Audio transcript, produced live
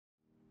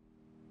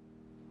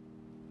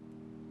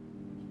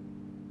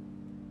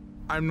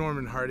I'm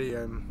Norman Hardie.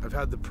 I've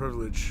had the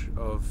privilege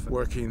of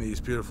working these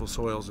beautiful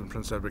soils in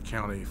Prince Edward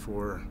County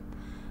for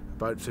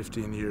about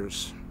 15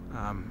 years.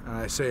 And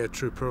I say a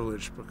true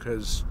privilege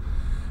because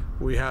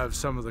we have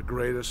some of the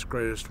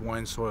greatest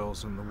wine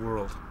soils in the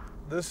world.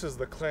 This is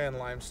the clay and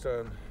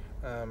limestone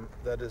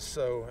that is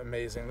so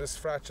amazing. This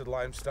fractured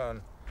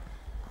limestone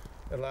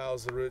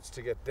allows the roots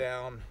to get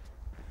down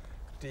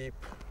deep,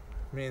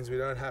 means we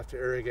don't have to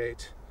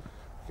irrigate,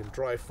 we can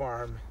dry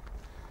farm.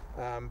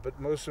 But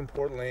most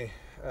importantly,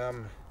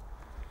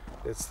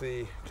 it's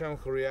the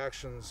chemical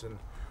reactions and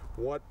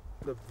what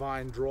the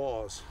vine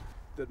draws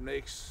that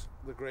makes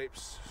the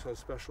grapes so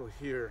special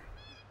here.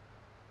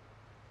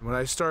 When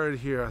I started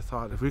here, I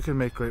thought if we could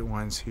make great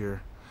wines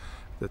here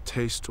that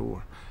taste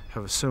or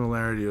have a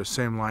similarity or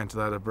same line to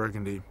that of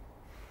Burgundy,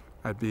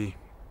 I'd be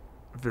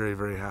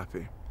very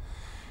happy.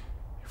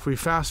 If we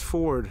fast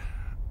forward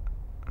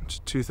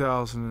to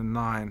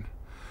 2009,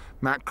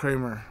 Matt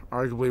Kramer,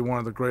 arguably one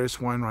of the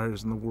greatest wine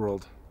writers in the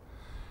world,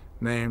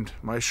 named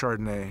my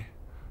Chardonnay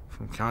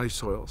from County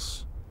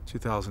Soils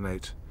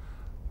 2008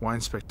 Wine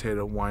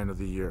Spectator Wine of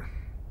the Year.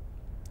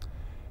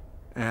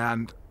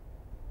 And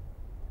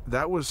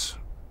that was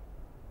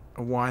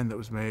a wine that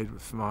was made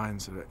with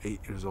vines that are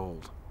 8 years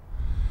old.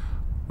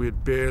 We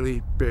had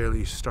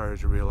barely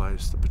started to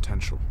realize the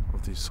potential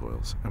of these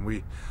soils, and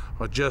we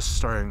are just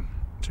starting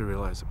to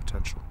realize the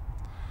potential.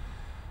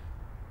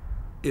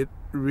 It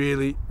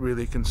really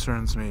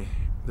concerns me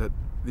that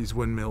these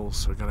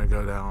windmills are going to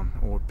go down,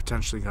 or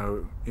potentially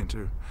go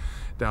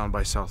down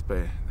by South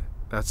Bay.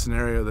 That's an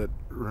area that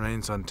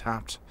remains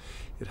untapped.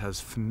 It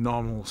has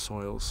phenomenal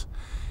soils.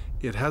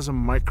 It has a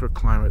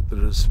microclimate that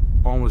is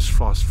almost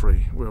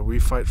frost-free, where we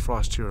fight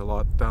frost here a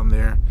lot. Down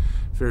there,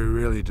 very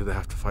rarely do they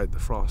have to fight the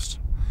frost.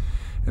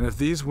 And if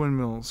these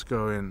windmills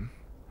go in,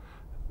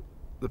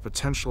 the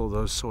potential of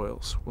those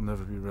soils will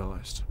never be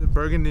realized.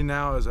 Burgundy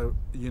now is a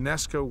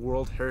UNESCO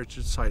World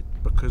Heritage Site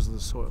because of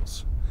the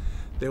soils.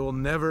 They will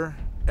never,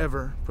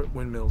 ever put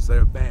windmills. They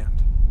are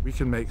banned. We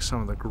can make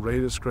some of the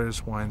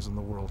greatest wines in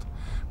the world,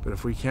 but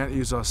if we can't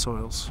use our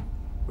soils,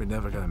 we're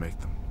never going to make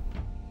them.